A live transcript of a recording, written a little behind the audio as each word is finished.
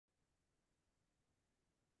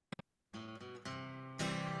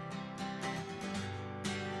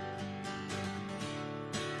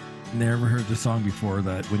Never heard the song before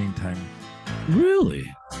that winning time. Really?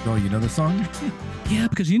 Oh, you know the song? Yeah,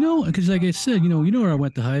 because like I said, where I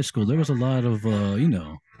went to high school, there was a lot of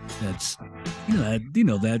that's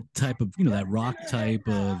that type of that rock type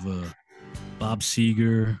of Bob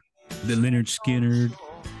Seger, the Leonard Skinner,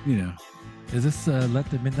 you know. Is this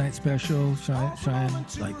Let the Midnight Special shine?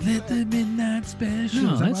 Like, Let the Midnight Special.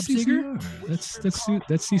 No, Is that that's Bob Seger? CCR.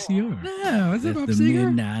 That's CCR. No, is that Let Bob the Seger?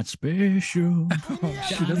 Midnight Special. Oh,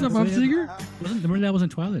 shoot, that's not Bob Seger? Remember that was in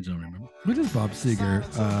Twilight Zone, remember? What is Bob Seger?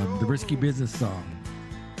 The Risky Business song.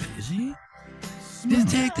 Is he? Just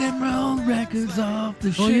take them old records off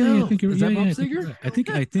the shelf. Yeah, I think you're, is that Bob I Seger?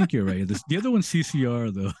 think you're right. The other one's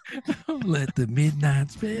CCR though. Let the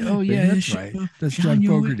midnight spell. Oh yeah, that's right. That's John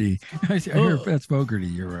Fogerty. I hear that's Fogerty.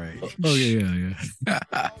 You're right.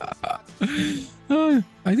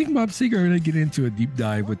 I think Bob Seger. I'm gonna get into a deep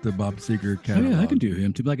dive with the Bob Seger catalog. Oh yeah, I can do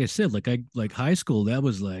him too. Like I said, like high school. That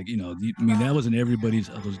was like that wasn't everybody's.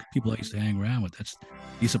 Those people I used to hang around with.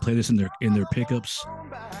 Used to play this in their pickups.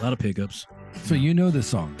 A lot of pickups. So you know this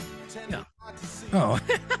song? Yeah. Oh,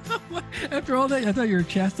 after all that, I thought you were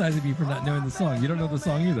chastising me for not knowing the song. You don't know the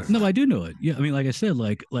song either. No, I do know it. Yeah, I mean, like I said,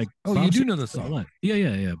 like. Oh, Bob you do know the song?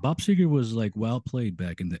 Yeah. Bob Seger was like well played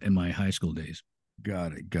back in my high school days.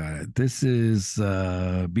 Got it. This is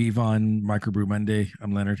Beav on Microbrew Monday.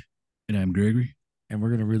 I'm Leonard, and I'm Gregory. And we're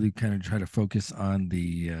going to really kind of try to focus on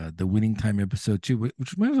the winning time episode too,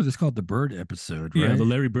 which might as well just call it the Bird episode, right? Yeah, the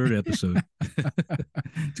Larry Bird episode.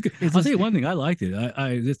 I'll tell you one thing. I liked it.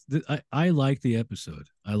 I liked the episode.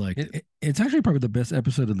 I liked it. It's actually probably the best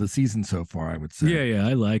episode of the season so far, I would say. Yeah,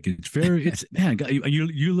 I like it. It's very. It's man,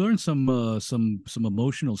 you learn some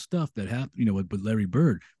emotional stuff that happened, with Larry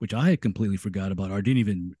Bird, which I had completely forgot about or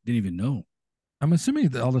didn't even know. I'm assuming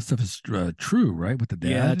that all this stuff is true, right? With the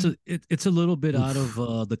dad. Yeah, it's a little bit out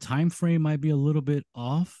of the time frame. Might be a little bit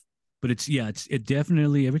off, but it's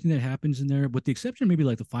definitely everything that happens in there, with the exception maybe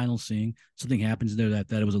like the final scene. Something happens there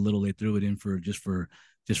that it was a little. They threw it in for just for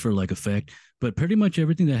like effect, but pretty much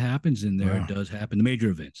everything that happens in there does happen. The major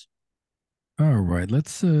events. All right,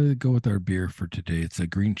 let's go with our beer for today. It's a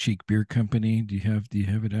Green Cheek Beer Company. Do you have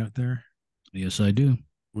it out there? Yes, I do.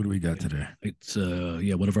 What do we got today? It's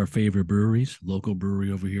one of our favorite breweries, local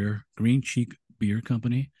brewery over here, Green Cheek Beer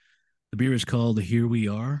Company. The beer is called the Here We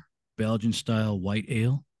Are Belgian style white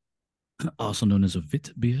ale, also known as a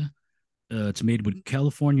Wit beer. It's made with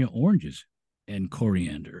California oranges and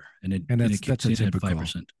coriander, and it kicks in at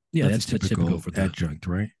 5%. Yeah, that's typical for the adjunct,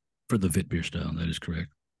 right? For the Wit beer style, that is correct.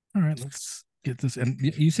 All right, let's get this. And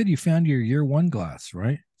you said you found your year one glass,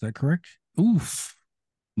 right? Is that correct? Oof.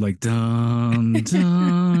 Like dun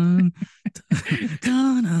dun dun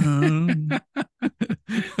dun,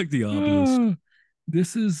 like the obelisk.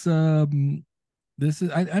 This is I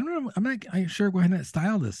don't know. I'm not sure what kind of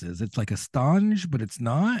style this is. It's like a stange, but it's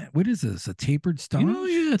not. What is this? A tapered stange?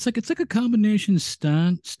 Yeah, it's like a combination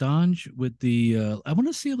stange with the. I want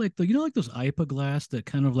to see like like those IPA glass that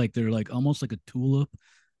kind of like they're like almost like a tulip.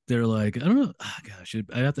 They're like I don't know. Oh, gosh, I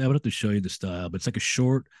would have to show you the style, but it's like a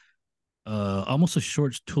short. Almost a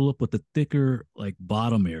short tulip with a thicker like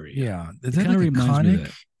bottom area. Yeah, is that like a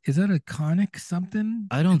conic? Is that a conic something?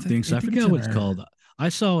 I don't think so. I forget what it's called. I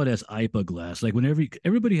saw it as IPA glass. Like whenever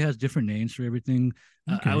everybody has different names for everything.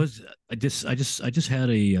 Okay. I just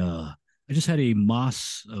had a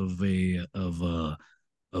Moss of a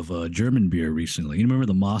German beer recently. You remember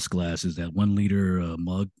the Moss glass? Is that 1 liter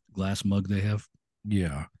glass mug they have?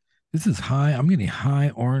 Yeah. This is high. I'm getting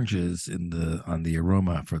high oranges on the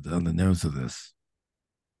aroma on the nose of this.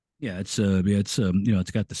 Yeah, it's it's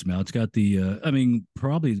got the smell. It's got the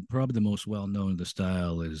probably the most well known of the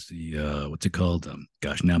style is the what's it called?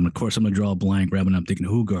 Gosh, now I'm gonna draw a blank right when I'm thinking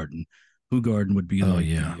Hoegaarden. Hoegaarden would be what do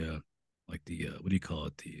you call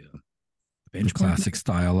it? The classic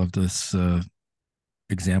style of this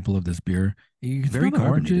example of this beer. You can very smell the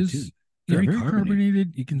oranges. Too. Very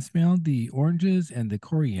carbonated. You can smell the oranges and the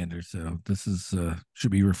coriander. So this is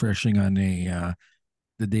should be refreshing on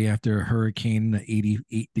the day after a hurricane,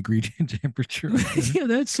 88-degree temperature. Yeah,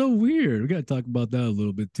 that's so weird. We got to talk about that a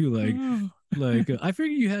little bit too. Like I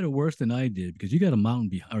figured you had it worse than I did because you got a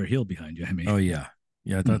mountain or a hill behind you. I mean, oh yeah.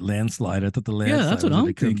 I thought landslide. I thought the landslide. Yeah, that's what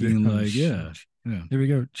I'm thinking. Like, yeah. Here we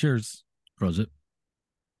go. Cheers. Prosit.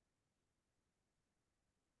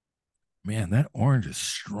 Man, that orange is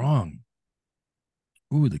strong.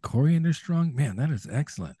 Ooh, the coriander strong. Man, that is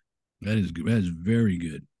excellent. That is good. That is very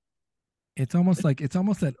good. It's almost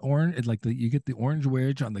that orange. It's like you get the orange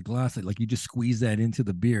wedge on the glass. Like you just squeeze that into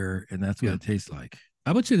the beer, and that's what it tastes like.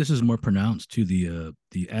 I would say this is more pronounced too. The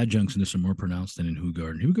adjuncts in this are more pronounced than in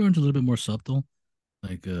Hoegaarden. Hoegaarden's a little bit more subtle.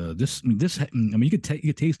 Like this. I mean, you could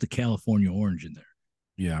taste the California orange in there.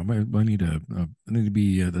 Yeah, I need to I need to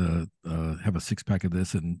be the have a six pack of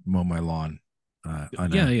this and mow my lawn on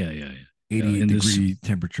Yeah, a yeah, yeah, yeah. 88 In this, degree it,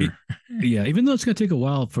 temperature. yeah. Even though it's gonna take a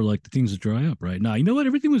while for like the things to dry up, right? Now, you know what?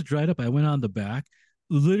 Everything was dried up. I went on the back.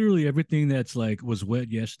 Literally everything that's like was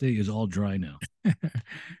wet yesterday is all dry now.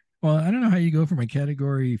 Well, I don't know how you go from a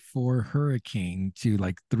category four hurricane to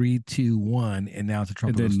like three, two, one, and now it's a And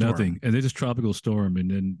tropical then storm. nothing, and then just tropical storm,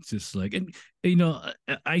 and then it's just like, and you know,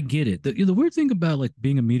 I get it. The weird thing about like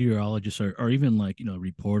being a meteorologist or even like a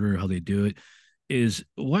reporter, how they do it, is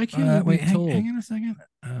why can't we be Wait, hang told? on a second.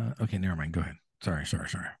 Okay, never mind. Go ahead. Sorry.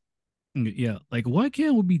 Yeah, like why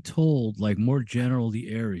can't we be told like more general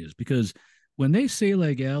the areas? Because when they say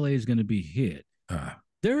like LA is going to be hit, Uh,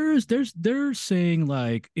 they're saying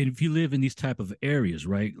like if you live in these type of areas,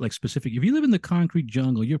 right? Like specific, if you live in the concrete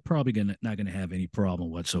jungle, you're probably gonna not gonna have any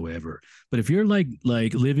problem whatsoever. But if you're like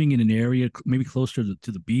living in an area maybe closer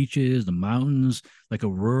to the beaches, the mountains, like a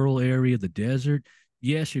rural area, the desert,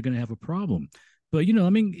 yes, you're gonna have a problem. But I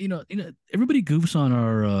mean, everybody goofs on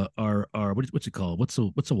our what's it called? What's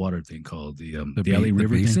the water thing called? The LA the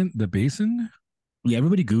River thing. basin, the basin. Yeah,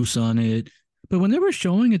 everybody goofs on it. But when they were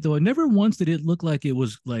showing it though, never once did it look like it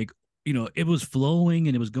was like, it was flowing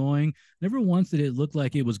and it was going. Never once did it look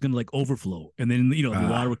like it was gonna like overflow and then the water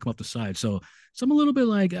Ah, would come up the side. So I'm a little bit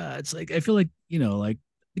like it's like I feel like, like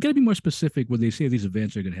you gotta be more specific when they say these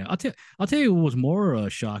events are gonna happen. I'll tell you what was more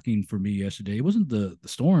shocking for me yesterday. It wasn't the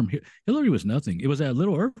storm. Hillary was nothing. It was that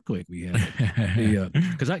little earthquake we had. The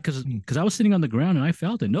because I was sitting on the ground and I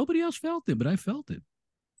felt it. Nobody else felt it, but I felt it.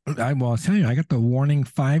 I'll tell you, I got the warning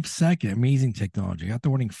 5 second. Amazing technology. I got the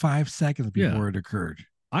warning 5 seconds Yeah. before it occurred.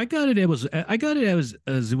 I got it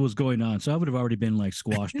as it was going on, so I would have already been like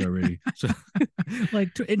squashed already. So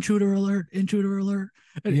like intruder alert, and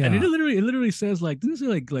Yeah, it literally says like didn't it say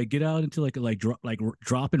like get out into like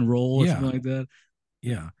drop and roll or something yeah, like that.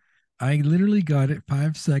 yeah. I literally got it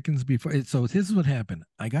 5 seconds before. So this is what happened.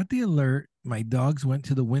 I got the alert. My dogs went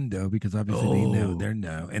to the window because obviously they know Oh they're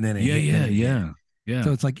no, and then it yeah hit, and then yeah it hit. yeah yeah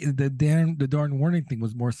So it's like the darn warning thing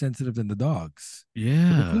was more sensitive than the dogs. Pretty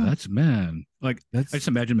yeah. cool. That's man. Like I That's just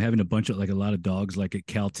imagine having a bunch of like a lot of dogs like at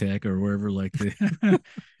Caltech or wherever like they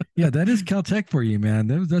yeah, that is Caltech for you, man.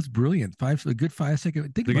 That's brilliant. A good 5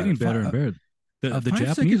 second. Think they're about getting it. better and better. The A the five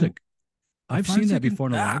Japanese second like a I've five seen that second before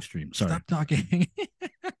in a live stream. Sorry. stop talking.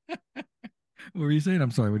 What were you saying?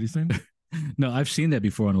 I'm sorry. What are you saying? No, I've seen that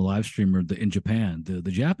before on a live streamer in Japan. The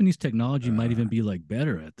Japanese technology might Uh, even be like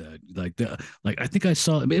better at that. Like I think I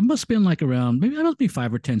saw it must have been like around maybe it must be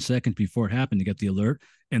 5 or 10 seconds before it happened to get the alert,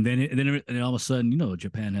 and then all of a sudden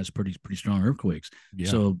Japan has pretty strong earthquakes. yeah.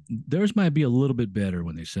 So theirs might be a little bit better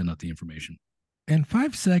when they send out the information. And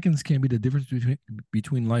 5 seconds can be the difference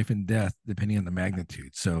between life and death, depending on the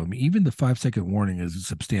magnitude. So I mean, even the 5 second warning is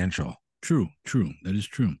substantial. True, that is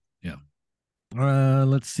true. Yeah.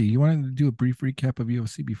 Let's see. You want to do a brief recap of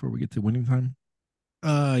UFC before we get to winning time?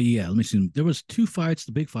 Yeah. Let me see. There was two fights,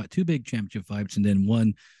 two big championship fights, and then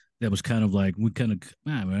one that was kind of like we kind of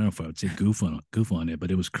I don't know if I would say goof on it,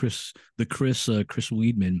 but it was Chris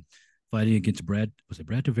Weidman fighting against Brad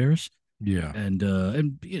Tavares, Yeah, and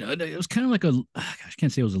it was kind of like I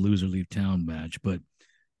can't say it was a loser leave town match, but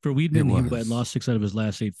for it Weidman, who had was. lost 6 out of his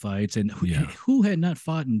last 8 fights, and Yeah, who had not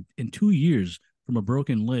fought in 2 years from a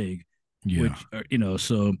broken leg, yeah. which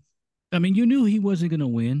so I mean, you knew he wasn't going to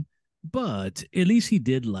win, but at least he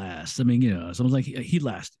did last. I mean, someone's like he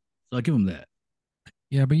lasted, so I'll give him that.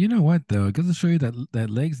 Yeah, but you know what though? It goes to show you that that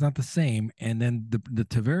leg's not the same. And then the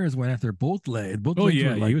Tavares went after both legs. Both Oh legs yeah,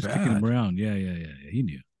 were he like was kicking him bad. around. Yeah. He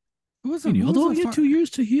knew. Who was Although the he had fight? 2 years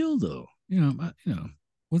to heal, though.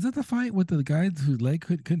 Was that the fight with the guy whose leg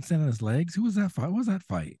couldn't stand on his legs? Who was that fight? What was that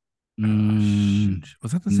fight? Oh Mm, shoot!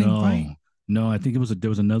 Was that the same fight? no, no. I think there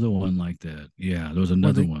was another one like that. Yeah, there was Where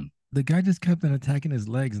another the one. the guy just kept on attacking his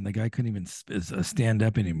legs, and the guy couldn't even stand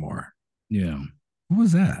up anymore. Yeah, What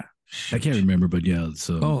was that? I can't Shoot! remember, but yeah.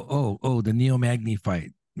 So, Oh! The Neo Magny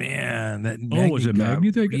fight. Man, that oh, was Magny it got Magni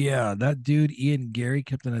that got? yeah. That dude Ian Gary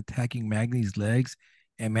kept on attacking Magny's legs,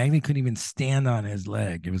 and Magny couldn't even stand on his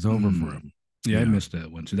leg. It was over for Mm, him. yeah, I Yeah. missed that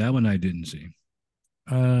one. So that one I didn't see.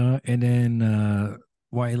 And then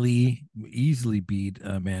Wiley easily beat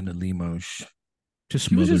Amanda Lemos. Just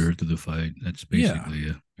She was smothered just her to the fight. That's yeah. basically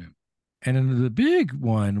yeah. Yeah. And then the big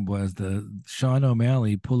one was the Sean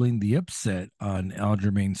O'Malley pulling the upset on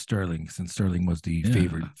Aljamain Sterling, since Sterling was the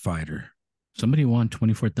favorite Yeah. fighter. Somebody won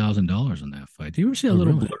 $24,000 on that fight. Do you ever see a Oh,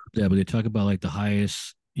 little really? blurb there where they talk about like the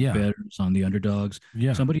highest Yeah, bettors on the underdogs?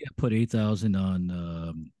 yeah, Somebody had put 8,000 on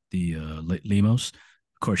the Lemos.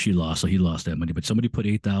 course, she lost, so he lost that money. But somebody put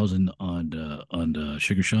 8,000 on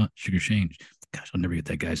Sugar Shane. Gosh, I'll never get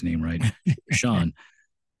that guy's name right. Sean,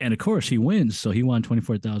 and of course he wins, so he won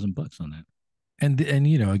 24,000 bucks on that. And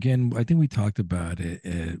you know, again, I think we talked about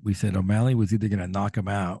it. We said O'Malley was either going to knock him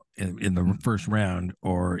out in the first round,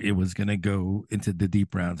 or it was going to go into the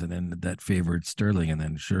deep rounds, and then that favored Sterling. And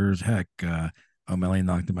then, sure as heck, O'Malley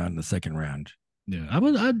knocked him out in the second round. Yeah, I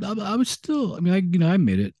was still. I mean, I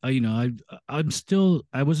admit it. I still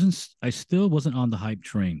wasn't on the hype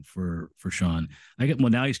train for Sean. Well,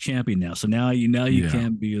 now he's champion now, so now you Yeah.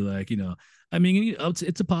 can't be like, I mean,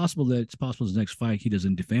 it's a possible that it's possible his next fight he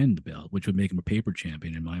doesn't defend the belt, which would make him a paper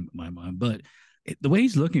champion in my mind. But the way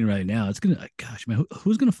he's looking right now, it's gonna, gosh, man,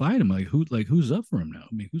 who's gonna fight him? Who's up for him now?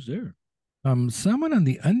 I mean, who's there? Someone on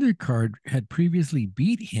the undercard had previously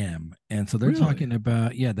beat him, and so they're Really? talking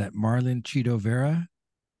about that Marlon Cheeto Vera.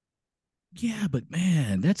 Yeah, but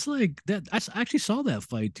man, that's like that. I actually saw that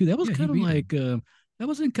fight too. That was Yeah, he kind of beat him. like that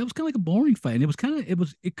was kind of like a boring fight, and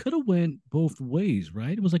it could have went both ways,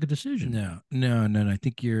 right? It was like a decision. No, no, no, no.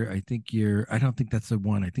 I don't think that's the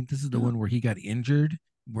one. I think this is the No. one where he got injured,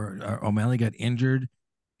 where O'Malley got injured,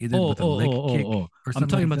 either Oh, oh, with a leg kick oh. or I'm something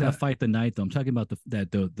talking like about that that. fight the night though. I'm talking about the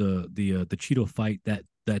Cheeto fight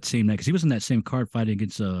that same night because he was in that same card fighting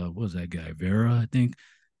against what was that guy Vera, I think,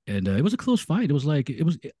 and it was a close fight. It was like it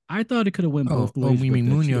was. I thought it could have went Oh, both ways, you but mean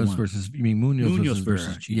Cheeto Munoz won. versus Munoz Munoz versus versus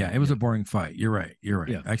Vera? Yeah, Cheeto. it was Yeah, a boring fight. You're right. You're right.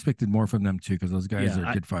 yeah, I expected more from them too because those guys yeah.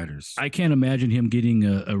 are good fighters. I can't imagine him getting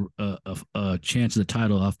a chance of the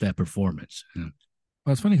title off that performance. Yeah.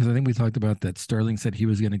 Well, it's funny because I think we talked about that. Sterling said he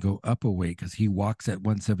was going to go up a weight because he walks at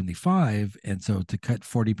 175, and so to cut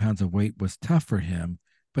 40 pounds of weight was tough for him.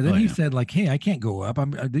 But then Oh he yeah. said, like, "Hey, I can't go up.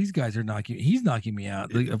 These guys are knocking. He's knocking me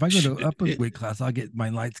out. Like, if I go to up a It, weight class, I'll get my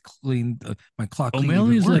lights clean, my clock clean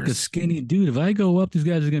O'Malley even is like a worse." skinny dude. If I go up, these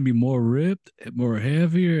guys are gonna be more ripped, more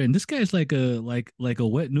heavier, and this guy's like a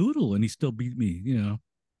wet noodle, and he still beat me.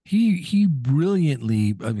 He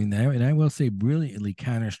brilliantly, I mean, and I will say brilliantly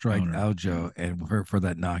counter strike Counter. Yeah. Aljo and for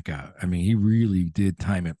that knockout. I mean, he really did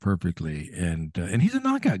time it perfectly, and he's a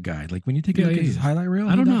knockout guy. Like when you take a Yeah, look at he his is. highlight reel,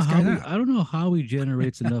 he knocks guys out. I don't know how he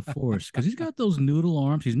generates enough force because he's got those noodle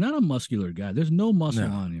arms. He's not a muscular guy. There's no muscle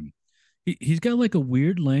No, on him. He's got like a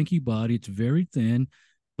weird lanky body. It's very thin.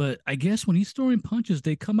 But I guess when he's throwing punches,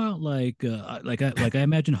 they come out like I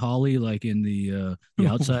imagine Holly like in the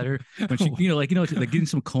Outsider when she like getting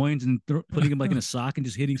some coins and putting them like in a sock and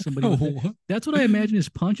just hitting somebody with it. That's what I imagine his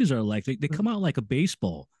punches are like. They come out like a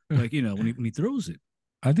baseball, like when he throws it.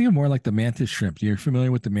 I think I'm more like the mantis shrimp. You're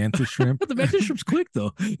familiar with the mantis shrimp? But the mantis shrimp's quick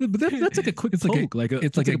though. But that's like a quick It's poke,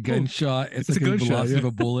 it's like a poke. gunshot. It's It's a like a gunshot. velocity Yeah, of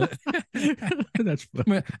a bullet. that's fun.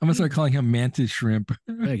 I'm gonna start calling him mantis shrimp.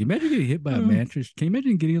 Like imagine getting hit by a mantis. Can you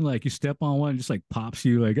imagine getting like you step on one and just like pops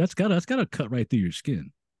you? Like that's gotta cut right through your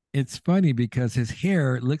skin. It's funny because his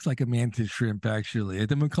hair looks like a mantis shrimp. Actually,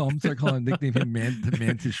 then we start calling nickname him the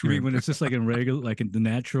mantis You mean shrimp. when it's just like in regular, like in the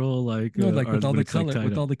natural, like No, like or with all when the it's like color, tied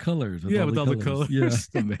with up? all the colors, Yeah, with all the colors. Yeah,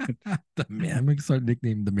 The man, the man. I'm gonna start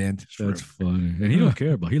nicknaming the mantis that's shrimp. funny, and he don't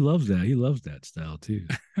care about. He loves that. He loves that style too.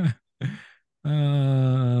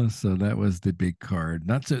 So that was the big card.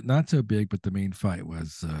 Not so big, but the main fight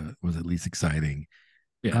was at least exciting.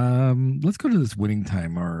 Yeah, Let's go to this winning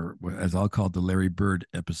time, or as I'll call it, the Larry Bird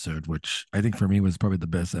episode, which I think for me was probably the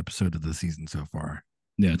best episode of the season so far.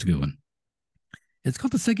 yeah, it's a good one. It's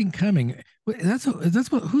called the Second Coming. That's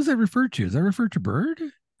what who's that referred to? Is that referred to Bird?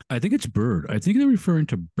 I think it's Bird. I think they're referring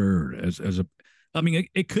to Bird as a. I mean,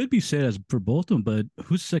 it could be said as for both of them, but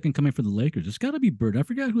who's second coming for the Lakers? It's got to be Bird. I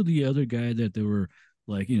forgot who the other guy that they were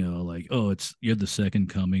like, like, oh, it's you're the second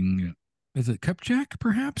coming. Is it Kupchak,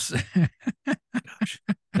 perhaps? Gosh,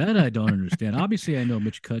 that I don't understand. Obviously, I know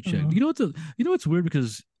Mitch Kupchak. You know what's weird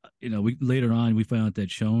because we later on we found out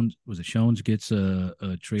that Shones gets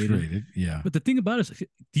traded. Traded, yeah. But the thing about it is,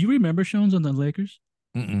 do you remember Shones on the Lakers?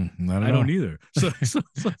 Not at I all. don't either. So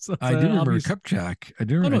I do remember obvious. Kupchak. I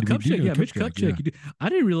do Oh remember. no, We do Kupchak. know Yeah, Mitch Yeah. Kupchak. I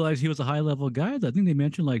didn't realize he was a high level guy. I think they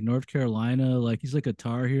mentioned like North Carolina, like he's like a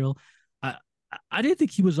Tar Heel. I I didn't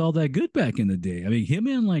think he was all that good back in the day. I mean, him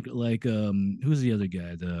and who's the other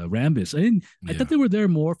guy, the Rambus. I thought Yeah. they were there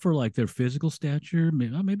more for like their physical stature.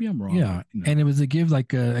 Maybe I'm wrong. Yeah, and it was a give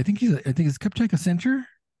like I think is Kupchak a center.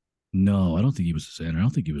 No, I don't think he was a center. I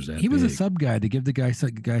don't think he was that He was a big. sub guy to give the guy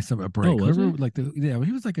some a break. Oh, was Whoever he? like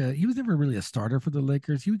he was he was never really a starter for the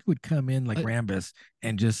Lakers. He would come in like I, Rambus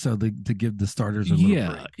and just to give the starters a little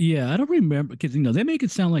Yeah, break. yeah. I don't remember because they make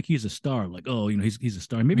it sound like he's a star. Like, oh, he's a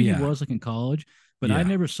star. Maybe he Yeah, was like in college, but I Yeah.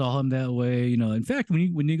 never saw him that way. In fact,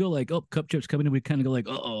 when you go like, oh, cup chips coming in, we kind of go like,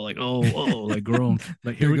 like groan,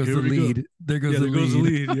 like There goes here the we go. lead. There goes Yeah, the there goes the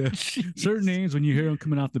lead. lead. Yeah, certain Jeez. names when you hear them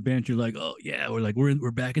coming off the bench, you're like, oh yeah,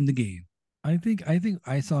 we're back in the game. I think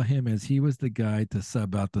I saw him as he was the guy to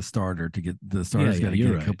sub out the starter to get the Yeah, starter's got yeah, to you're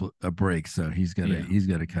get a right. couple of breaks, so Yeah, he's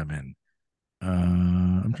got to come in.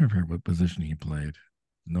 I'm trying to remember what position he played.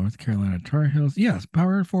 North Carolina Tar Heels. Yes,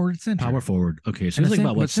 power forward power center. forward. Okay, so And he's a like about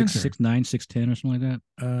cent what what six center? six nine, 6'10" or something like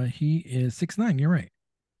that. He is 6'9". You're right.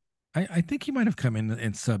 I think he might have come in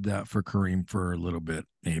and subbed out for Kareem for a little bit,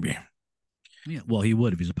 maybe. Yeah, well, he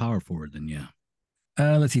would if he's a power forward. Then yeah.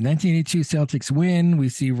 Let's see. 1982 Celtics win. We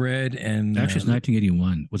see red and Actually, it's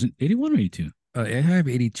 1981. Was it 81 or 82? I have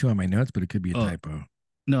 82 on my notes, but it could be a Oh typo.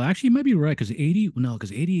 no, actually, you might be right because 80. No,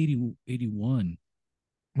 because 81.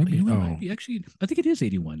 You Maybe. know what? It might Oh, be actually. I think it is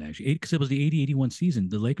 81 actually, because it was the 80-81 season.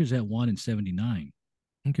 The Lakers had won in 79.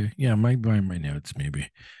 okay. Yeah, my notes maybe.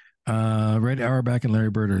 Red Auerbach and Larry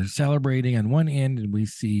Bird are celebrating on one end, and we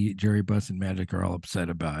see Jerry Buss and Magic are all upset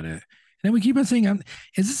about it. And then we keep on saying,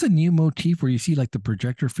 "Is this a new motif where you see like the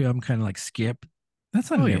projector film kind of like skip?"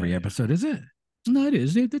 That's not Oh in yeah, every yeah. episode, is it? No, it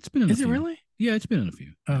is. It's been in a Is it few. really? Yeah, it's been in a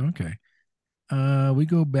few. Yeah. Oh, okay. We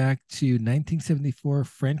go back to 1974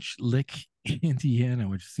 French Lick, Indiana,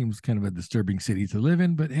 which seems kind of a disturbing city to live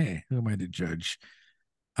in, but hey, who am I to judge?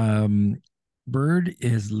 Um, Bird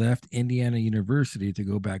has left Indiana University to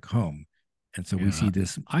go back home. And so we Yeah, see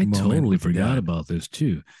this I moment totally with the forgot dad. about this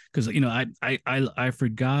too, because I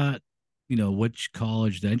forgot which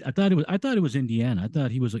college that I thought it was Indiana. I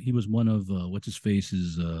thought he was one of what's his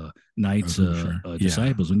face's Oh, Knight's Hoosier. Yeah.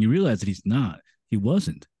 disciples. When you realize that he's not, he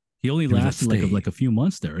wasn't. He only He was at lasted like state. a few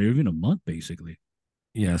months there, or even a month basically.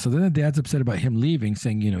 Yeah. So then the dad's upset about him leaving,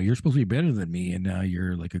 saying, you're supposed to be better than me. And now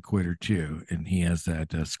you're like a quitter too. And he has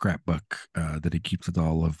that scrapbook that he keeps with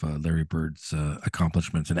all of Larry Bird's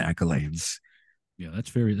accomplishments and accolades. Yeah,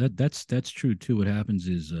 that's true too. What happens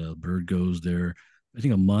is Bird goes there, I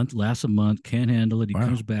think lasts a month, can't handle it. He Wow.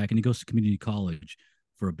 comes back and he goes to community college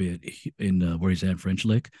for a bit in where he's at French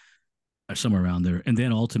Lick or somewhere around there. And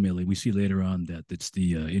then ultimately we see later on that it's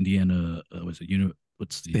the Indiana was it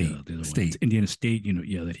what's State. the other one? It's State. Indiana State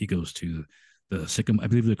yeah, that he goes to the Sycamore. I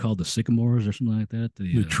believe they're called the Sycamores or something like that.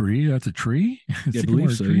 The tree. That's a tree. Yeah, I believe Sycamore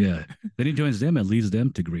so. tree. Yeah. Then he joins them and leads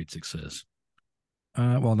them to great success.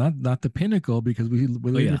 Well, not the pinnacle because we Oh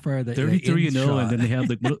later yeah, fired that 33 end and 0, and shot. then they have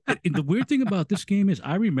the weird thing about this game is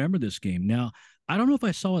I remember this game. Now I don't know if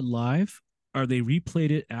I saw it live or they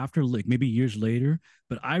replayed it after like maybe years later,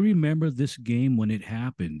 but I remember this game when it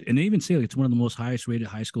happened, and they even say like it's one of the most highest rated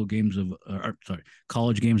high school games of, sorry,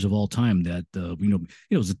 college games of all time. That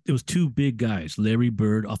it was two big guys, Larry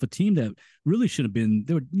Bird, off a team that really should have been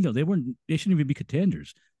they shouldn't even be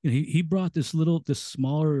contenders. He brought this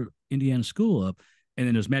smaller Indiana school up, and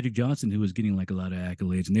then there's Magic Johnson who was getting like a lot of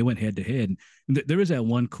accolades, and they went head to head. There is that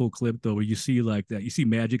one cool clip though where you see like that, you see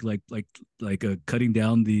Magic cutting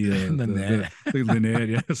down And then that. the net.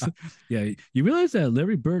 Yes, yeah. You realize that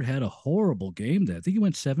Larry Bird had a horrible game. That I think he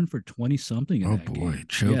went 7 for 20 something in Oh that boy, game. Yeah,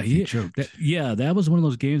 choked. He choked. that was one of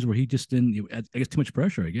those games where he just didn't. I guess too much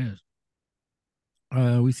pressure. I guess.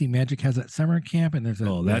 We see Magic has that summer camp, and there's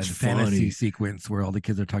Oh, that's that fantasy funny. sequence where all the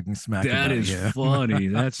kids are talking smack That about is him. funny.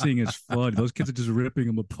 That thing is funny. Those kids are just ripping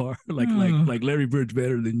him apart. Like Larry Bird's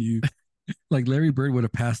better than you. Like Larry Bird would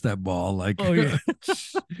have passed that ball. Like, Oh yeah,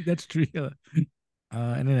 that's true. Yeah.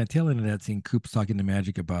 and then at the tail end of that scene, Coop's talking to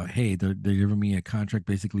Magic about, hey, they're giving me a contract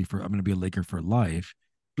basically for I'm going to be a Laker for life,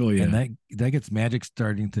 Oh and yeah. that gets Magic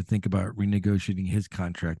starting to think about renegotiating his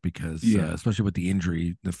contract because Yeah. especially with the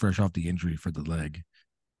injury, the fresh off the injury for the leg.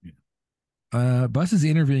 Yeah. Bus is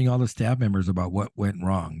interviewing all the staff members about what went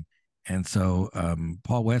wrong. And so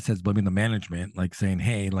Paul West has blaming the management, like saying,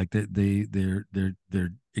 "Hey, like they're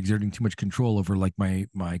exerting too much control over like my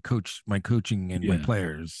coaching and my Yeah.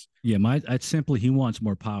 players." Yeah. It's simply he wants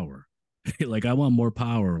more power. Like I want more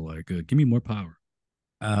power. Like give me more power.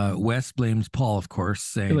 West blames Paul, of course,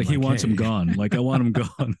 saying Like he like, wants him "Hey, gone. Like I want him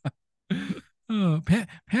gone. oh, Pat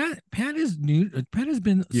is new. Pat has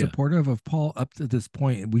been Yeah. supportive of Paul up to this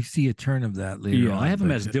point, and we see a turn of that later Yeah, I on. have him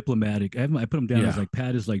But as diplomatic. I put him down as yeah, like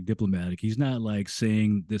Pat is like diplomatic. He's not like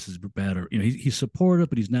saying this is bad or he's supportive,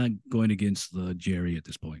 but he's not going against the Jerry at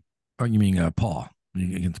this point. oh, you mean Paul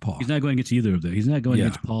against Paul? He's not going against either of them. He's not going Yeah,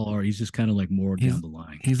 against Paul, or he's just kind of like more he's down the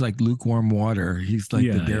line. he's like lukewarm water. He's like the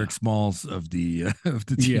Yeah, Derek yeah, Smalls of the of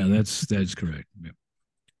the yeah. team. That's correct. Yeah.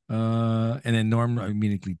 And then Norm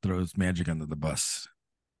immediately throws Magic under the bus.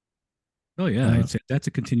 Oh yeah, Uh, that's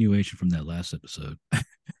a continuation from that last episode.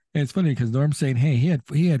 And it's funny because Norm's saying, "Hey,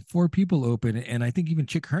 he had four people open, and I think even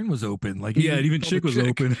Chick Hearn was open. Like he Yeah, and even even told the Chick was chick."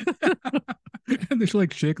 open. And they're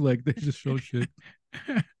like Chick, like they just show Chick.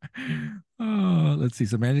 Oh, let's see.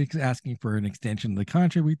 So Magic's asking for an extension of the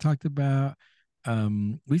contract we talked about.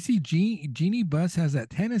 We see Jeannie Buss has that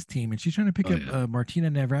tennis team, and she's trying to pick Oh up yeah, Martina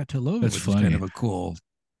Navratilova, that's which is kind of funny. a cool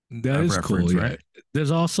That is cool. reference, Yeah. right?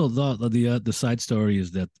 There's also the side story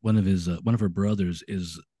is that one of her brothers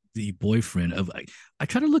is the boyfriend of. I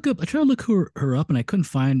try to look up. I try to look her up, and I couldn't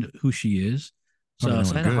find who she is. Probably So no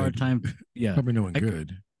so I one had a hard good. time. Yeah. Probably no one I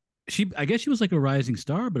good. I guess she was like a rising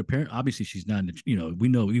star, but apparently obviously she's not. We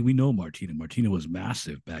know Martina. Martina was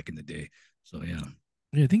massive back in the day. So yeah.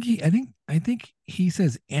 Yeah, I think he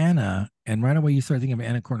says Anna, and right away you start thinking of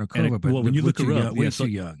Anna And Kournikova, but well, when you way look too her up, young, yeah. way So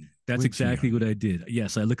too young, that's way too exactly what young. I did.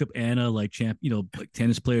 Yes, I look up Anna like like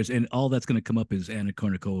tennis players, and all that's going to come up is Anna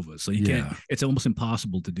Kournikova. So you can't. Yeah. It's almost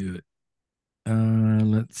impossible to do it.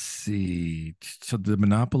 Let's see. So the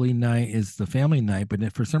Monopoly night is the family night, but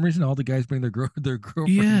if for some reason all the guys bring their girlfriends to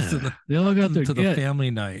Yeah, the they all got their to the yeah.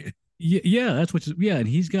 family night. Yeah, that's what. Yeah, and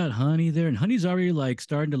he's got Honey there, and Honey's already like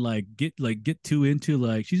starting to get too into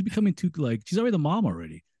like she's becoming too like she's already the mom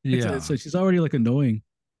already. Yeah. So she's already like annoying.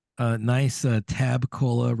 Nice Tab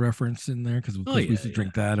Cola reference in there because of Oh course we yeah, used to yeah,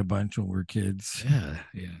 drink that a bunch when we were kids. yeah,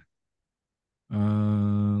 yeah.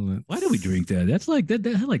 Why do we Let's drink that? That's like that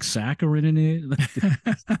had like saccharin in it, like the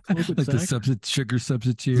Coke with like the saccharin, sugar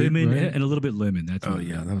substitute, lemon, right? and a little bit lemon. That's Oh what it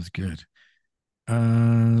yeah, is. that was good.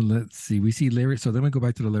 Let's see. We see Larry. So then we go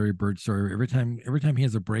back to the Larry Bird story. Every time he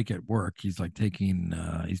has a break at work, he's like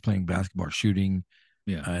he's playing basketball, shooting,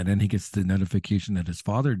 Yeah, and then he gets the notification that his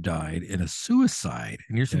father died in a suicide.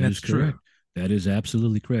 And you're saying that is that's true? correct. That is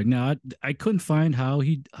absolutely correct. Now I couldn't find how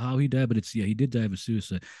he died, but it's he did die of a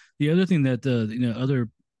suicide. The other thing that other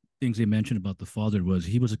things they mentioned about the father was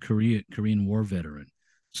he was a Korean War veteran,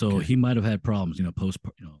 so Okay. he might have had problems. Post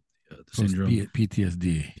the Post syndrome,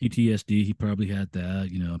 PTSD. PTSD. He probably had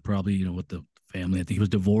that. Probably with the family. I think he was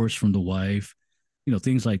divorced from the wife.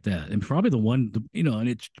 Things like that. And probably the one, and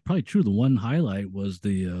it's probably true. The one highlight was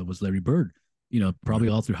Larry Bird. Probably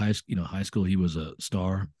Right. all through high school he was a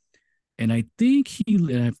star. And I think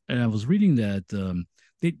and I was reading that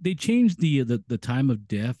they changed the time of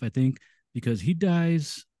death. I think because he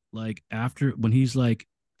dies like after when he's like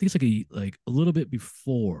I think it's like a little bit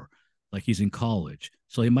before like he's in college.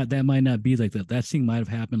 So that might not be like that. That scene might have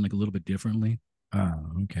happened like a little bit differently.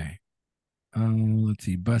 Oh, okay. Let's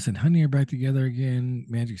see. Bus and Honey are back together again.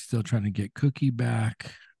 Magic's still trying to get Cookie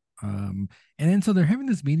back. And then so they're having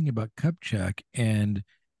this meeting about Cup Check, and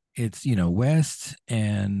it's West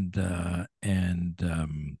and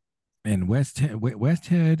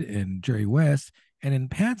Westhead and Jerry West, and then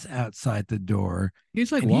Pat's outside the door,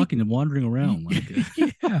 He's like and he walking and wandering around like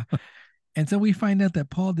yeah. And so we find out that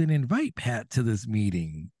Paul didn't invite Pat to this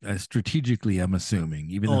meeting strategically. I'm assuming,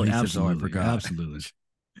 even though oh, he says, "Oh, I absolutely, forgot." absolutely.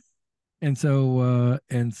 And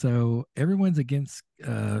so everyone's against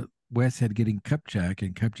Westhead getting Kupchak,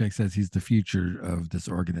 and Kupchak says he's the future of this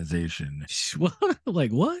organization. What?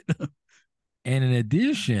 Like what? And in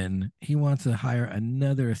addition, he wants to hire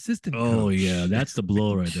another assistant Oh yeah, coach. that's the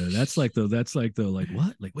blow right there. That's like the like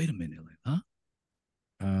what? Like wait a minute, like huh?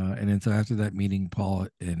 And then so after that meeting, Paul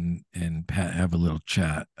and Pat have a little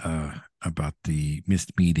chat about the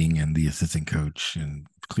missed meeting and the assistant coach, and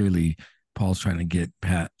clearly Paul's trying to get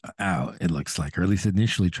Pat out. It looks like, or at least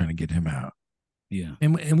initially trying to get him out. Yeah.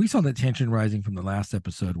 And we saw that tension rising from the last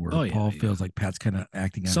episode where Oh yeah, Paul yeah. feels like Pat's kind of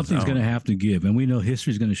acting on his Something's going to own. have to give, and we know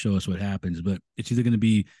history's going to show us what happens. But it's either going to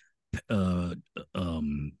be, uh,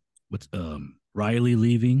 what's Riley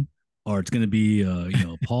leaving, or it's going to be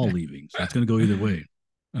Paul leaving. So it's going to go either way.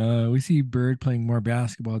 We see Bird playing more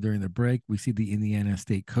basketball during the break. We see the Indiana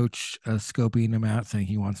State coach scoping him out, saying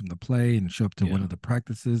he wants him to play and show up to one Yeah. of the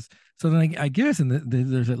practices. So then I guess, and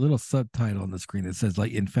there's a little subtitle on the screen that says,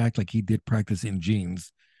 like, in fact, like he did practice in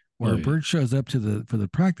jeans. Oh Where yeah. Bird shows up for the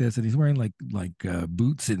practice, and he's wearing like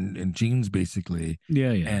boots and jeans basically,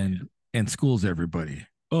 Yeah. Yeah. Yeah. and schools everybody.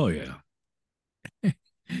 Oh yeah.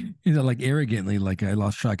 Like arrogantly, like I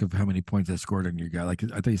lost track of how many points I scored on your guy. Like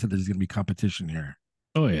I thought you said there's going to be competition here.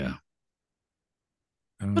 Oh yeah.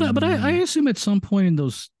 But I Um, assume at some point in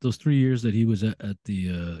those 3 years that he was at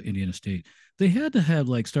the Indiana State, they had to have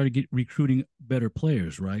like started recruiting better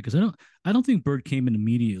players, right? Because I don't think Bird came in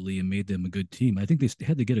immediately and made them a good team. I think they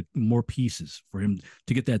had to get more pieces for him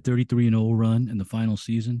to get that 33-0 run in the final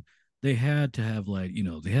season. They had to have like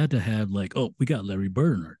oh we got Larry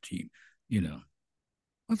Bird on our team, you know.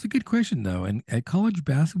 That's a good question though. And at college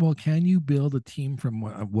basketball, can you build a team from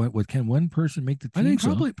what can one person make the I team? think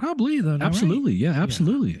so. Probably though. Now, right? Absolutely, yeah, Yeah.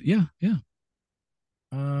 absolutely, yeah, yeah.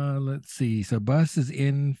 Let's see. So Bus is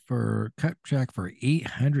in for cut track for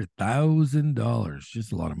 $800,000.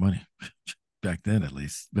 Just a lot of money back then, at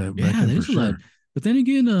least. But back Yeah, then for there's a lot. sure. But then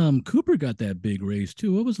again, Cooper got that big raise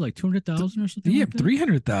too. What was it, like 200,000 or something Yeah, like that?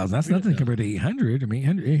 300,000. That's nothing compared 300,000. to 800. I mean,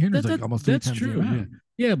 800 is like almost three That's times the true. Yeah. amount.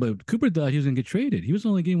 Yeah, but Cooper thought he was gonna get traded. He was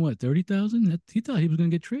only getting what, 30,000? He thought he was gonna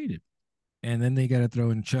get traded. And then they got to throw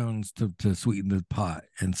in Jones to sweeten the pot.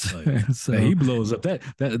 And so, Oh yeah. and Man, so he blows up. That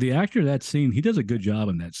the actor of that scene, he does a good job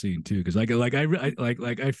in that scene too. Because I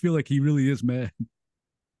feel like he really is mad.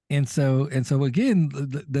 and so again,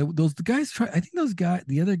 those guys try. I think those guys,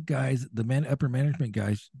 the other guys, the upper management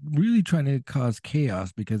guys, really trying to cause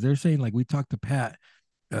chaos because they're saying like we talked to Pat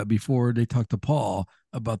before they talked to Paul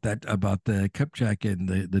about the Kupchak and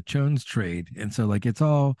the Jones trade, and so like it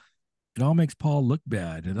all makes Paul look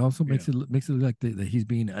bad. It also Yeah. makes it look like that he's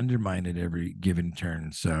being undermined at every given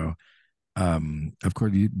turn. So of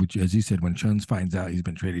course, which as you said, when Jones finds out he's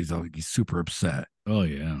been traded, he's super upset. Oh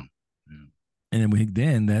yeah. Yeah. And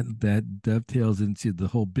then that dovetails into the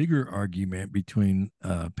whole bigger argument between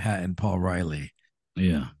Pat and Paul Riley.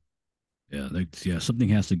 Yeah. Yeah. Yeah. Something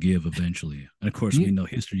has to give eventually. And of course, we You know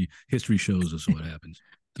history shows us what happens.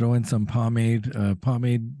 throw in some pomade Oh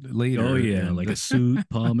later, yeah, like and a suit,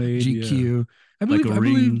 pomade, yeah, GQ. I like believe a I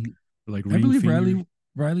believe ring, like I ring believe finger.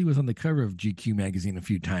 Riley was on the cover of GQ magazine a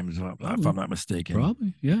few times, if I'm Probably, not mistaken.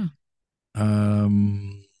 probably, yeah,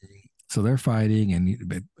 Um, so they're fighting,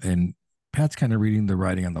 and Pat's kind of reading the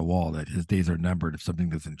writing on the wall that his days are numbered if something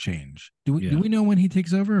doesn't change. Do yeah. we know when he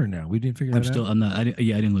takes over or no? We didn't figure that out. I'm not.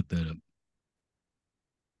 Yeah, I didn't look that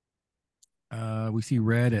up. We see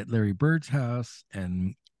Red at Larry Bird's house,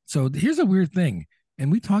 and so here's a weird thing,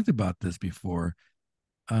 and we talked about this before.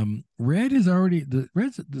 Red is already the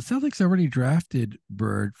Celtics already drafted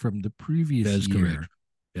Bird from the That previous is correct. year,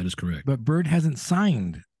 That is correct. but Bird hasn't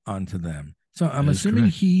signed onto them. So That is correct.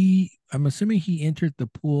 I'm assuming he entered the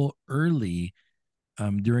pool early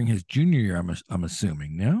during his junior year. I'm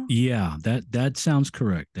assuming no, Yeah, that sounds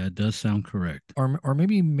correct. That does sound correct. or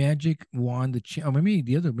maybe Magic won or maybe he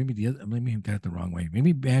got it the wrong way.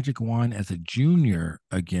 Maybe Magic won as a junior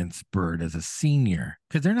against Bird as a senior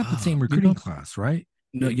because they're not the Ah, same recruiting class, right?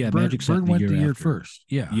 no, yeah, Magic's Bird the went year the year after. first.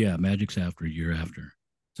 Yeah. Yeah, Magic's after year after.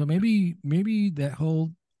 So maybe that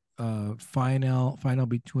whole final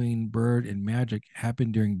between Bird and Magic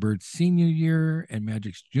happened during Bird's senior year and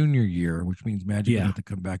Magic's junior year, which means Magic would Yeah, have to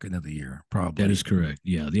come back another year, that probably. is correct.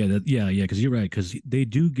 Yeah, yeah. Because you're right. Because they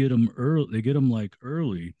do get them early. They get them like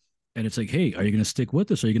early, and it's like, hey, are you going to stick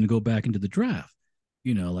with us? Or are you going to go back into the draft?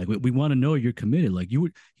 Like we want to know you're committed. Like you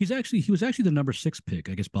would. He was actually the number 6 pick.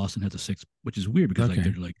 I guess Boston had the 6, which is weird because like Okay.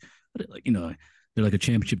 they're like a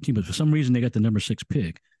championship team, but for some reason they got the number 6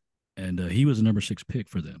 pick, and he was the number 6 pick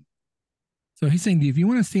for them. So he's saying if you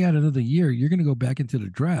want to stay out another year, you're going to go back into the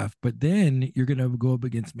draft, but then you're going to go up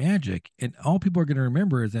against Magic, and all people are going to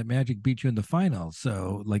remember is that Magic beat you in the finals.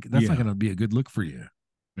 So like that's not Yeah, going to be a good look for you.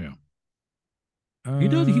 yeah. He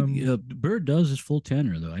does. Um, Bird does his full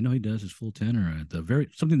tenor though. I know he does his full tenor at the very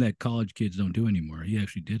something that college kids don't do anymore. He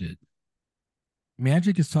actually did it.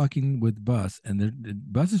 Magic is talking with Bus, and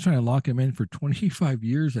Bus is trying to lock him in for 25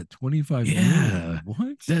 years at 25 million. Yeah,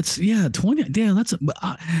 What? that's 20. Damn, that's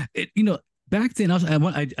back then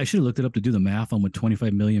I should have looked it up to do the math on what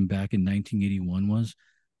 25 million back in 1981 was.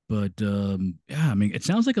 But yeah, I mean, it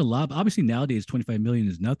sounds like a lot. Obviously, nowadays 25 million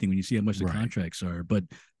is nothing when you see how much the Right. contracts are. But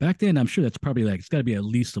back then, I'm sure that's probably like it's got to be at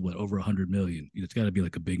least what over 100 million. It's got to be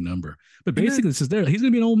like a big number. But And that, basically, this is there. He's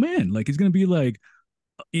gonna be an old man. Like he's gonna be like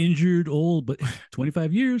injured, old. But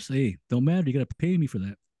 25 years, hey, don't matter. You got to pay me for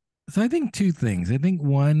that. so I think two things. I think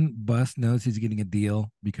one, Bus knows he's getting a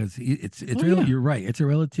deal because Oh yeah, you're right. It's a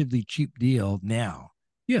relatively cheap deal now.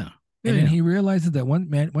 yeah, yeah, And then yeah. he realizes that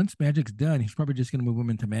once Magic's done, he's probably just going to move him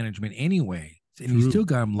into management anyway. And you still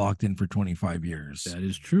True. got him locked in for 25 years. That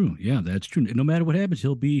is true. Yeah, that's true. No matter what happens,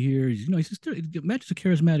 he'll be here. He's still Magic's a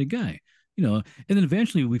charismatic guy. And then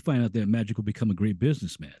eventually we find out that Magic will become a great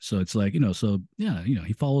businessman. So it's like, so yeah,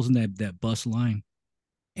 he follows in that bus line.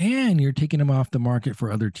 And you're taking him off the market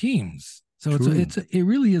for other teams. So True. it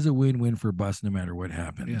really is a win-win for Bus no matter what Yeah.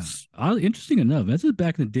 happens. Interesting enough, that's just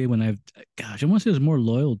back in the day when I want to say there's more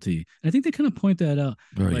loyalty. And I think they kind of point that out.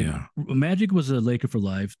 Oh Like yeah. Magic was a Laker for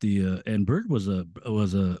life. And Bird was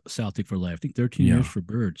a Celtic for life. I think 13 years Yeah. for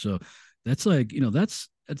Bird. So that's like,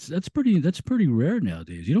 that's pretty rare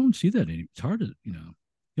nowadays. You don't see that It's hard to, you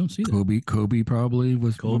don't see that. Kobe probably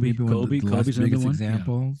was maybe one of the last Kobe's another biggest one. Yeah.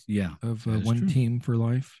 examples Yeah. of That is one true. team for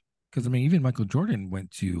life. Because I mean, even Michael Jordan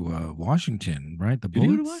went to Washington, right? The Did he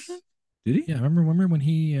go to Bullets. Washington? Did he? Yeah, remember when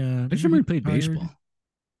he I just remember remember he he played retired? baseball.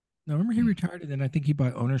 I remember he Hmm. retired, and then I think he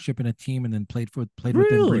bought ownership in a team, and then played with them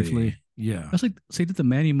Really? briefly. Yeah, That's like say that the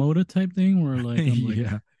Manny Mota type thing where like I'm like,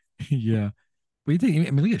 yeah, yeah. But you think?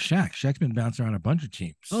 I mean, look at Shaq. Shaq's been bouncing around a bunch of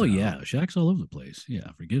teams. oh So yeah, Shaq's all over the place. Yeah,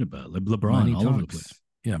 forget about it. LeBron money all over the place. talks.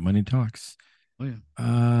 Yeah, money talks. Oh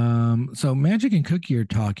yeah. So Magic and Cookie are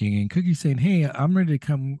talking, and Cookie's saying, "Hey, I'm ready to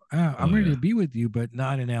come. I'm Oh ready to yeah. be with you, but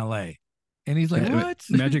not in L.A." And he's like, "What?"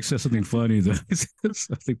 Magic says something funny though. He says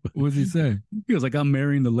something What does he say? he was like, I'm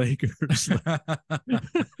marrying the Lakers. I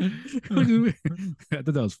thought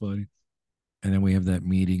that was funny. And then we have that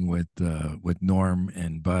meeting with Norm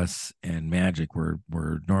and Bus and Magic, where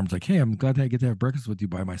Norm's like, "Hey, I'm glad that I get to have breakfast with you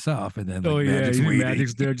by myself," and then Oh like yeah, Magic's even waiting.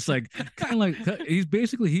 Magic's there, just like kind of like he's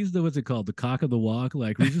the what's it called, the cock of the walk.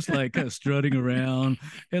 Like he's just like kind of strutting around,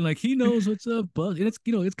 and like he knows what's up. But and it's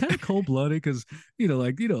it's kind of cold blooded because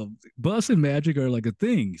Bus and Magic are like a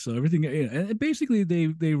thing. So everything, and basically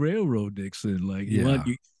they railroad Dixon. Like you want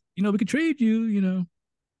Yeah. we could trade you.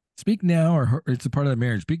 Speak now, or it's a part of the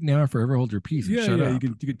marriage. Speak now, or forever hold your peace and Yeah, shut yeah. up.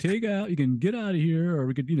 You could take out, you can get out of here, or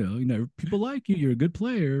we could, people like you. You're a good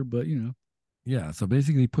player, but Yeah. So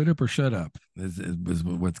basically, put up or shut up is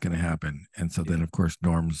what's going to happen. And so then, yeah. of course,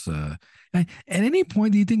 Norm's. At any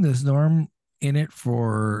point, do you think there's Norm in it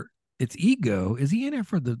for its ego? Is he in it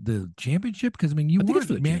for the championship? Because I mean, I think it's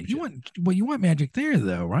for the You championship. want you want Magic there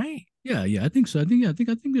though, right? Yeah, yeah. I think so. I think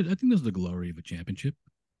there's the glory of a championship.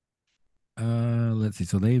 Let's see.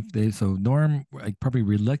 So so Norm like, probably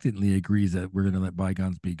reluctantly agrees that we're going to let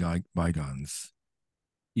bygones be bygones.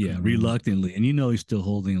 Yeah, Um, reluctantly, and he's still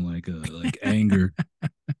holding like anger.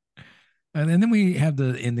 and then we have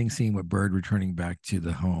the ending scene with Bird returning back to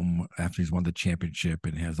the home after he's won the championship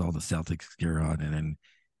and has all the Celtics gear on, and then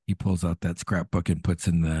he pulls out that scrapbook and puts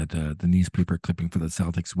in that the newspaper clipping for the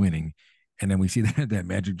Celtics winning, and then we see that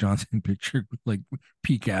Magic Johnson picture like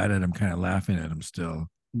peek out at him, kind of laughing at him still.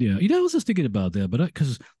 Yeah, I was just thinking about that, but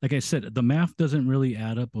because, like I said, the math doesn't really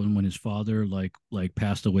add up when his father like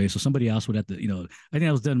passed away. So somebody else would have to, I think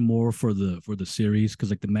that was done more for the series because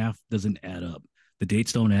like the math doesn't add up, the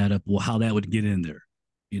dates don't add up. Well, how that would get in there,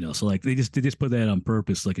 So like they just put that on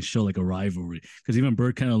purpose, like it show like a rivalry because even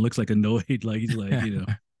Bird kind of looks like annoyed, like he's like,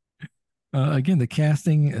 Again, the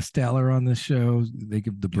casting is stellar on this show. They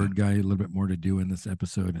give the yeah, bird guy a little bit more to do in this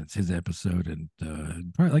episode, and it's his episode, and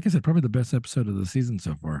probably, like I said, probably the best episode of the season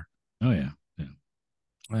so far. oh yeah, yeah.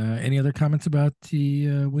 Any other comments about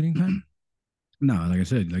the winning time? No, like I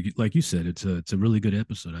said, like you said, it's a really good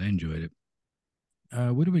episode. I enjoyed it.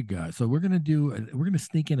 What do we got? So we're gonna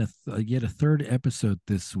sneak in yet a third episode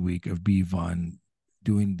this week of Bevon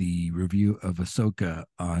doing the review of Ahsoka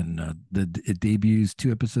on it debuts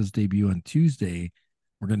 2 episodes debut on Tuesday.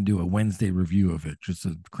 We're gonna do a Wednesday review of it just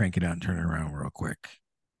to crank it out and turn it around real quick.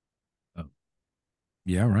 Oh,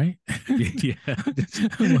 Yeah, right. yeah,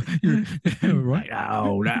 yeah. You're right.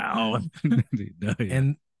 No, no, no, yeah.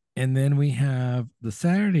 and and then we have the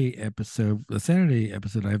Saturday episode. The Saturday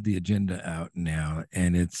episode, I have the agenda out now,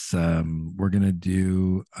 and it's we're gonna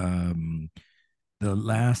do the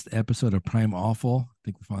last episode of Prime Awful. I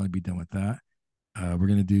think we'll finally be done with that. We're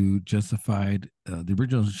gonna do Justified, the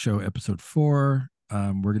original show episode 4.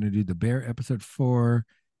 We're gonna do the Bear episode 4.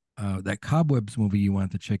 That Cobwebs movie you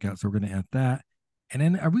wanted to check out, so we're gonna add that. And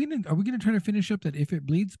then are we gonna try to finish up that If It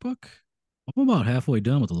Bleeds book? I'm about halfway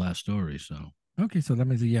done with the last story, so Okay, so that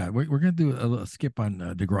means yeah, we're gonna do a skip on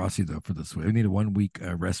Degrassi though for this week. We need a 1 week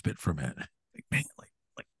respite from it. like man,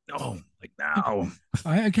 like no, like now.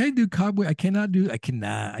 I can't do cobweb. I Oh no,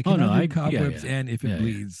 cannot do cobwebs yeah, and If It yeah, yeah.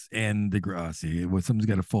 Bleeds and Degrassi. Something's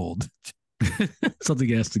got to fold. Something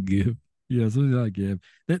has to give. Yeah, something I give.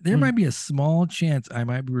 There Mm. might be a small chance I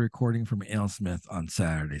might be recording from Ailsmith on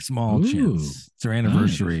Saturday. Small Ooh, chance. It's our nice,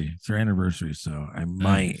 anniversary. It's our anniversary, so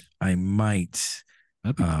nice. I might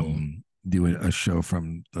That'd be cool. do a show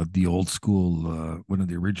from the old school, one of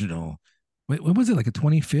the original. Wait, what was it, like a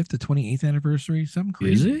 25th to 28th anniversary? Something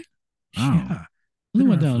Is crazy. it? Wow. Yeah, I only been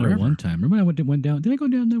went around down there one forever. time. Remember, went down. Did I go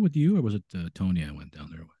down there with you, or was it Tony? I went down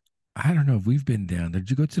there with. I don't know if we've been down there. Did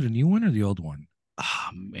you go to the new one or the old one? Oh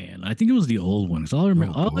man, I think it was the old one. Oh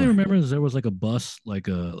All I boy. remember is there was like a bus, like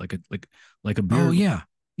a Oh beer. yeah,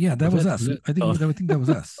 yeah. That was Was us. that? I Oh, think that was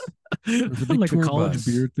us. It was a big like a tour college bus.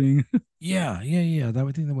 beer thing. Yeah, yeah, yeah. That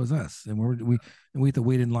I think that was us, and we had to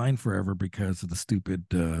wait in line forever because of the stupid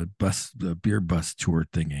the beer bus tour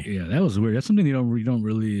thingy. Yeah, that was weird. That's something you don't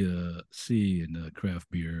really see in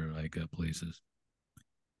craft beer like places.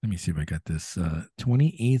 Let me see if I got this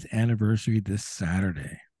 28th anniversary this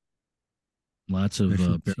Saturday. Lots of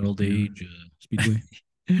Specialty barrel beer. age speedway.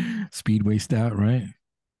 Speedway stout, right?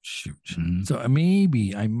 Shoot. Mm-hmm. So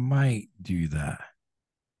maybe I might do that.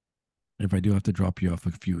 If I do have to drop you off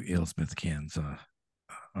a few AleSmith cans on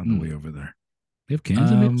the Mm. way over there. They have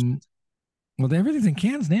cans of ales. Um, well, everything's in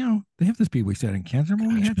cans now. They have the Speedway set in cans.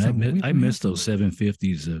 Remember we Gosh, had man, some. I We had miss those some.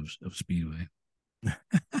 750s of Speedway. I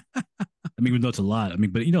mean, even though it's a lot. I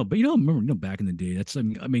mean, remember, back in the day, that's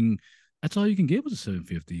all you can get was a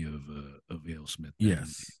 750 of Ale Smith back in the day.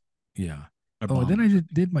 Yes. Yeah. Or Oh, and then I bombers, I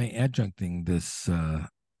think. did my adjuncting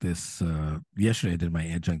this yesterday. I did my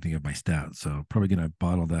adjuncting of my stout, so probably gonna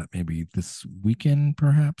bottle that maybe this weekend,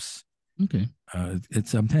 perhaps. Okay,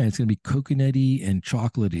 It's I'm telling you, it's gonna be coconutty and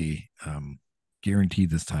chocolatey,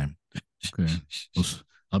 guaranteed this time. okay. Well,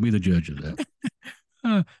 I'll be the judge of that.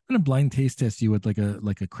 I'm gonna blind taste test you with like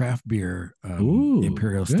a craft beer Ooh,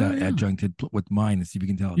 imperial yeah, stout yeah. adjuncted with mine and see if you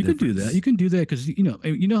can tell a You can do that. You difference. can do that because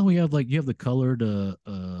how we have you have the colored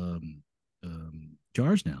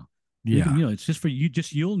jars now. You can Yeah, it's just for you.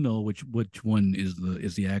 Just you'll know which one is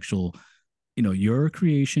the actual your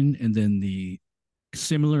creation, and then the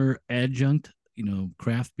similar adjunct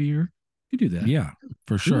craft beer. You do that. yeah,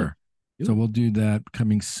 for Do it. sure. Do So it. we'll do that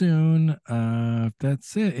coming soon.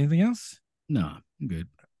 That's it. Anything else? No, I'm good.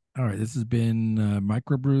 All right. This has been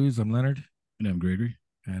Microbrews. I'm Leonard, And I'm Gregory.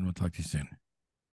 and we'll talk to you soon.